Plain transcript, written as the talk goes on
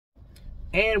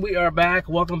And we are back.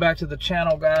 Welcome back to the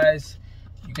channel, guys.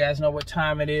 You guys know what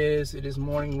time it is. It is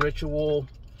morning ritual.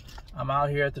 I'm out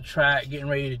here at the track getting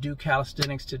ready to do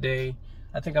calisthenics today.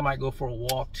 I think I might go for a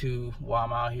walk too while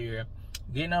I'm out here.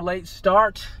 Getting a late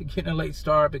start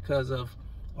because of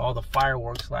all the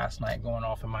fireworks last night going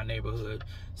off in my neighborhood.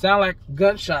 Sound like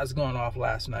gunshots going off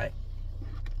last night.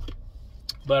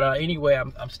 But anyway,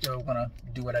 I'm still gonna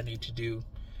do what I need to do.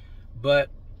 But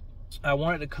I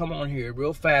wanted to come on here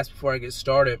real fast before I get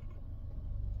started,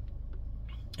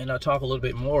 and I'll talk a little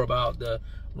bit more about the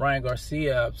Ryan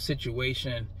Garcia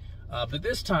situation. But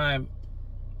this time,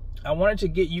 I wanted to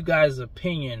get you guys'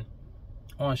 opinion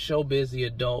on Showbiz The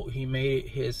Adult. He made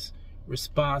his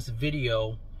response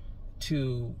video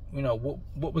to, you know,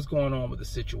 what was going on with the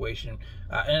situation.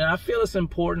 And I feel it's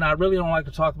important. I really don't like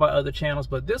to talk about other channels,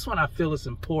 but this one I feel is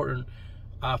important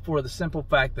for the simple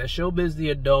fact that Showbiz The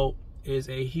Adult is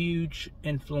a huge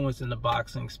influence in the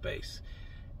boxing space.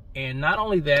 And not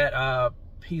only that,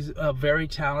 he's a very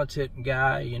talented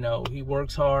guy. You know, he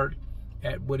works hard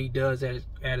at what he does at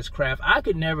his craft. I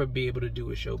could never be able to do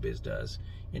what Showbiz does.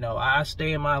 You know, I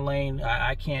stay in my lane.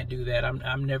 I can't do that.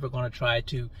 I'm never going to try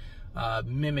to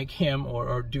mimic him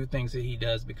or do things that he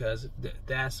does, because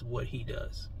that's what he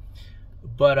does.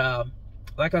 But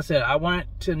like I said, I wanted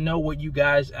to know what you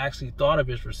guys actually thought of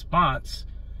his response,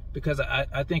 because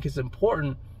I think it's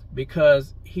important,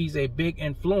 because he's a big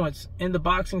influence in the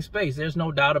boxing space. There's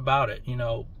no doubt about it. You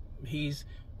know, he's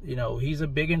a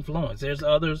big influence. There's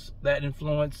others that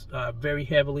influence very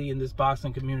heavily in this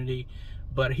boxing community,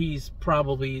 but he's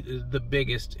probably the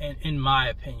biggest in my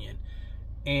opinion.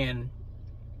 And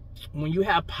when you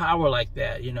have power like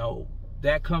that, you know,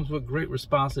 that comes with great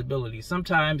responsibility.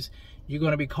 Sometimes you're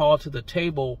going to be called to the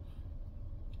table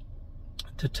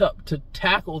to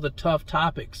tackle the tough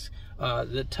topics,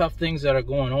 the tough things that are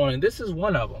going on, and this is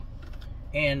one of them.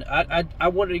 And I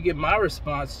wanted to give my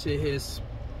response to his,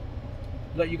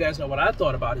 let you guys know what I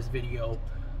thought about his video.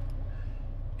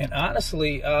 And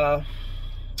honestly, I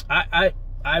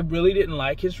really didn't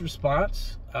like his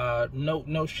response.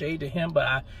 No shade to him,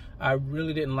 but I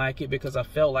really didn't like it, because I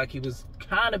felt like he was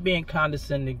kind of being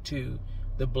condescending to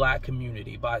the black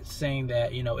community by saying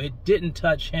that, you know, it didn't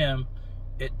touch him.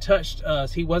 It touched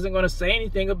us. He wasn't going to say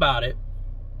anything about it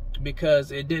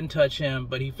because it didn't touch him,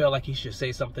 but he felt like he should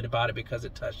say something about it because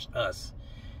it touched us.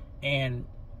 And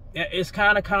it's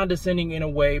kind of condescending in a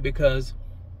way, because,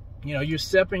 you know, you're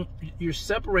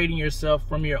separating yourself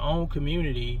from your own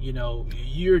community. You know,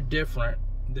 you're different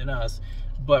than us.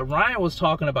 But Ryan was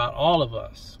talking about all of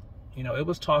us. You know, it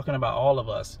was talking about all of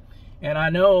us. And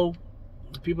I know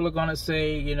people are going to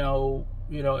say, you know,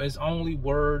 it's only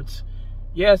words.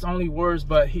 Yeah, it's only words,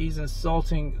 but he's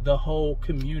insulting the whole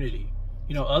community.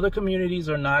 You know, other communities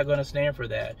are not going to stand for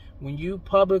that. When you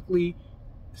publicly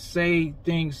say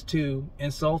things to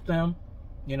insult them,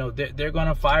 you know, they're going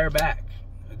to fire back.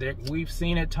 We've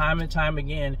seen it time and time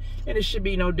again, and it should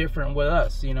be no different with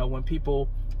us. You know, when people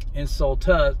insult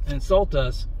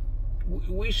us,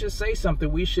 we should say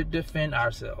something. We should defend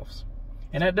ourselves.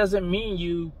 And that doesn't mean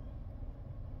you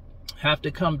have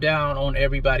to come down on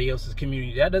everybody else's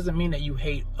community. That doesn't mean that you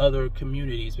hate other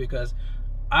communities, because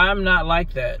I'm not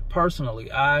like that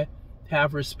personally. I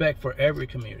have respect for every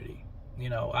community.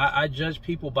 You know, I judge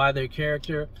people by their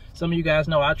character. Some of you guys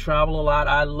know I travel a lot.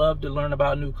 I love to learn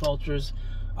about new cultures.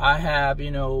 I have, you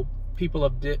know, people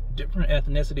of different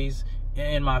ethnicities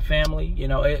in my family. You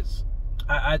know,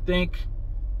 I think,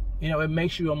 you know, it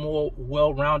makes you a more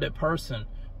well-rounded person.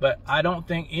 But I don't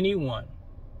think anyone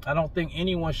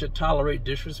should tolerate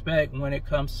disrespect when it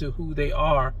comes to who they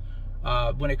are,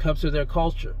 when it comes to their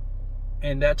culture.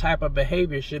 And that type of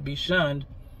behavior should be shunned,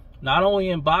 not only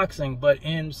in boxing, but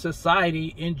in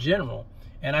society in general.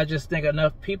 And I just think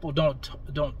enough people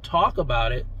don't talk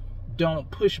about it,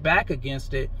 don't push back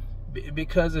against it,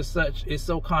 because it's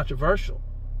so controversial.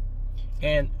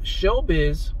 And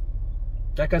Showbiz,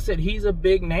 like I said, he's a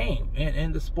big name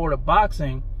in the sport of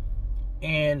boxing,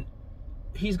 and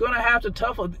he's going to have to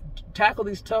tackle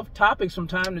these tough topics from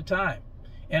time to time.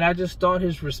 And I just thought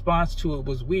his response to it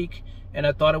was weak, and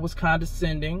I thought it was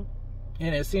condescending.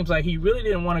 And it seems like he really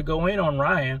didn't want to go in on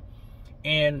Ryan.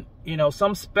 And, you know,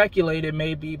 some speculated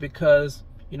maybe because,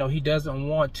 you know, he doesn't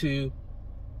want to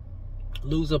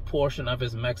lose a portion of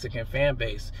his Mexican fan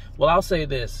base. Well, I'll say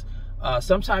this.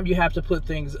 Sometimes you have to put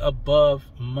things above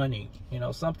money. You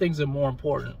know, some things are more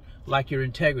important, like your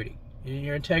integrity.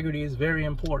 Your integrity is very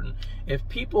important. If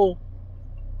people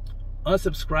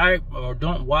unsubscribe or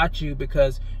don't watch you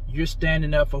because you're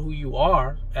standing up for who you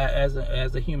are as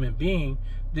a human being,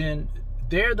 then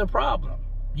they're the problem.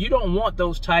 You don't want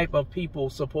those type of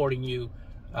people supporting you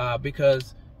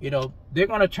because you know, they're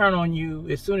going to turn on you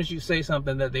as soon as you say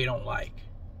something that they don't like.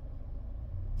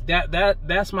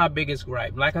 That's my biggest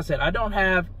gripe. Like I said, I don't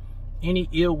have any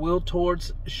ill will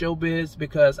towards Showbiz,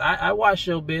 because I watch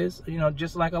Showbiz, you know,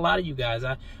 just like a lot of you guys.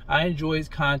 I enjoy his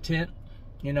content,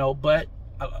 you know, but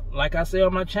like I say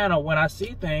on my channel, when I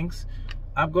see things,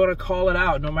 I'm going to call it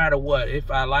out no matter what, if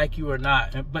I like you or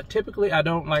not. But typically I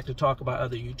don't like to talk about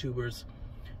other YouTubers.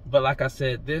 But like I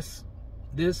said, this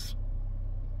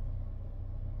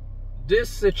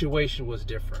situation was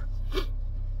different.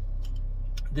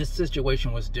 This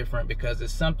situation was different because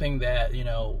it's something that, you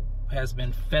know, has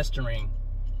been festering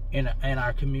in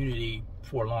our community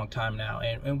for a long time now,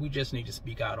 and we just need to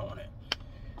speak out on it.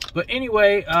 But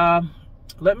anyway,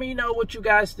 let me know what you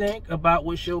guys think about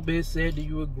what Showbiz said. Do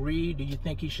you agree? Do you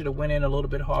think he should have went in a little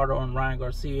bit harder on Ryan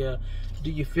Garcia? Do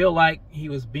you feel like he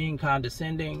was being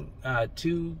condescending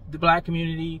to the black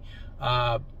community?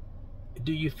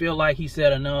 Do you feel like he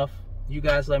said enough? You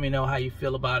guys let me know how you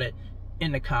feel about it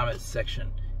in the comments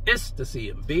section. It's the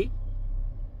CMB.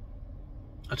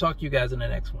 I'll talk to you guys in the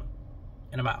next one.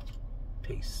 And I'm out.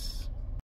 Peace.